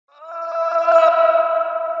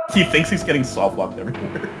He thinks he's getting soft locked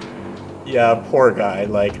everywhere. Yeah, poor guy.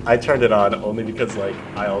 Like, I turned it on only because, like,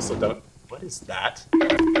 I also don't... What is that?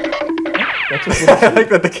 That's just I like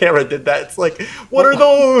that the camera did that. It's like, what are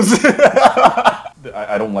those?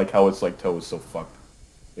 I don't like how its like toe is so fucked.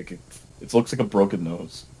 Like it looks like a broken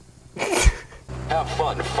nose. Have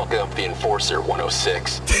fun fucking up the Enforcer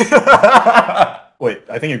 106. Wait,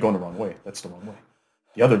 I think you're going the wrong way. That's the wrong way.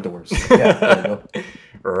 The other doors. Yeah, there you go.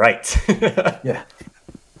 Right. Yeah.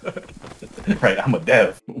 Right, I'm a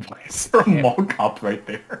dev. Why is there a mall cop right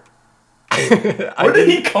there? Where did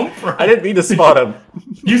he come from? I didn't mean to spot him.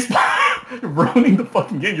 You're ruining the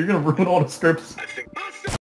fucking game. You're gonna ruin all the scripts. I think